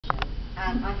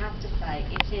and I have to say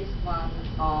it is one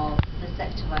of the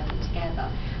sector working together.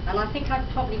 And I think I'd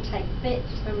probably take bits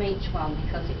from each one,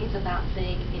 because it is about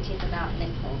big, it is about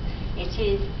little, it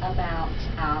is about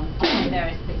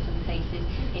various bits and pieces,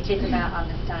 it is about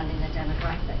understanding the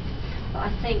demographics. But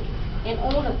I think in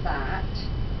all of that,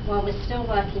 while we're still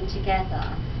working together,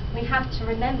 we have to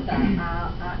remember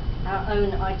our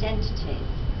own identities.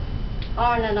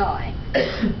 RNLI,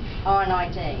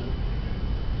 RNID,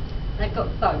 they've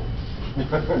got boats.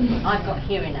 I've got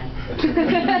hearing aids.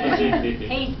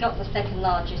 He's got the second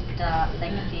largest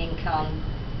legacy income.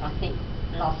 I think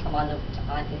last time I looked,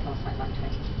 I think I was like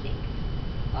 26.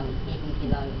 I'm even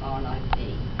below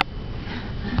RNID.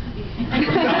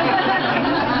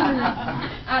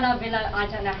 And I'm below, I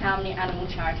don't know how many animal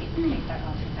charities, please don't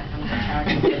ask me about animal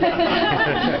charities.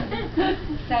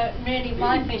 So really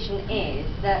my vision is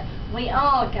that we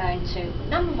are going to,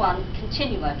 number one,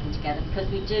 continue working together, because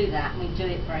we do that and we do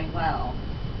it very well.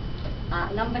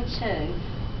 Number two,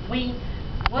 we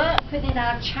work within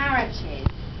our charities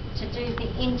to do the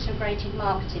integrated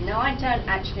marketing. Now I don't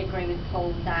actually agree with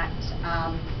Paul that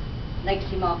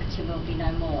legacy marketing will be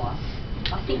no more.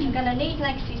 I think you're going to need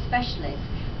legacy specialists,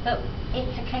 but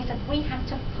it's a case of we have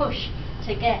to push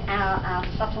to get our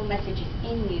subtle messages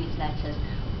in newsletters,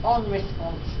 on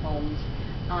response forms,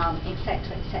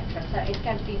 etc., etc. So it's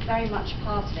going to be very much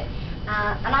part of it.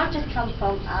 And I've just come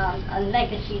from a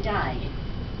legacy day,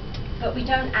 but we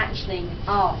don't actually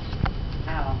ask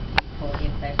our people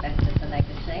if they're better for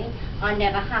legacy. I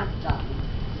never have done.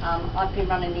 I've been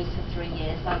running these for 3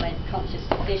 years. I made a conscious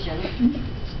decision.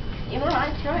 You're all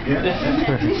right, right?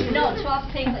 Yeah. Not to ask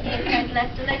people if they've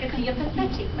left a legacy. You're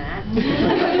pathetic, Matt.